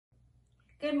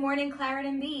Good morning,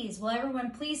 Clarendon Bees. Will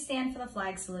everyone please stand for the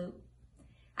flag salute?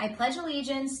 I pledge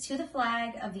allegiance to the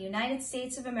flag of the United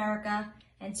States of America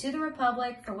and to the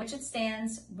republic for which it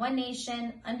stands, one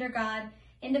nation, under God,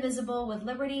 indivisible, with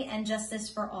liberty and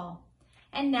justice for all.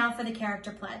 And now for the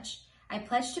character pledge. I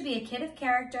pledge to be a kid of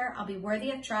character. I'll be worthy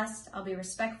of trust. I'll be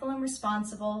respectful and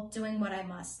responsible, doing what I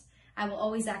must. I will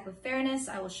always act with fairness.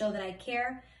 I will show that I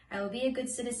care. I will be a good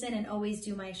citizen and always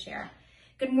do my share.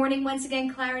 Good morning once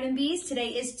again, Clarendon Bees. Today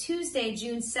is Tuesday,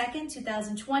 June 2nd,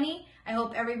 2020. I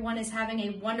hope everyone is having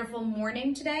a wonderful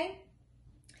morning today.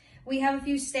 We have a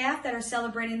few staff that are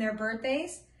celebrating their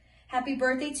birthdays. Happy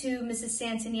birthday to Mrs.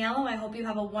 Santaniello. I hope you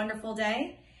have a wonderful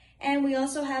day. And we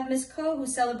also have Miss Coe, who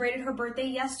celebrated her birthday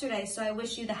yesterday, so I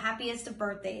wish you the happiest of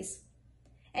birthdays.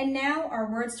 And now,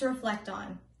 our words to reflect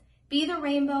on. Be the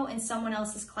rainbow in someone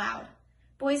else's cloud.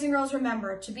 Boys and girls,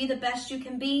 remember to be the best you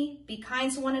can be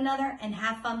kind to one another, and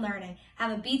have fun learning.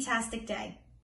 Have a bee-tastic day.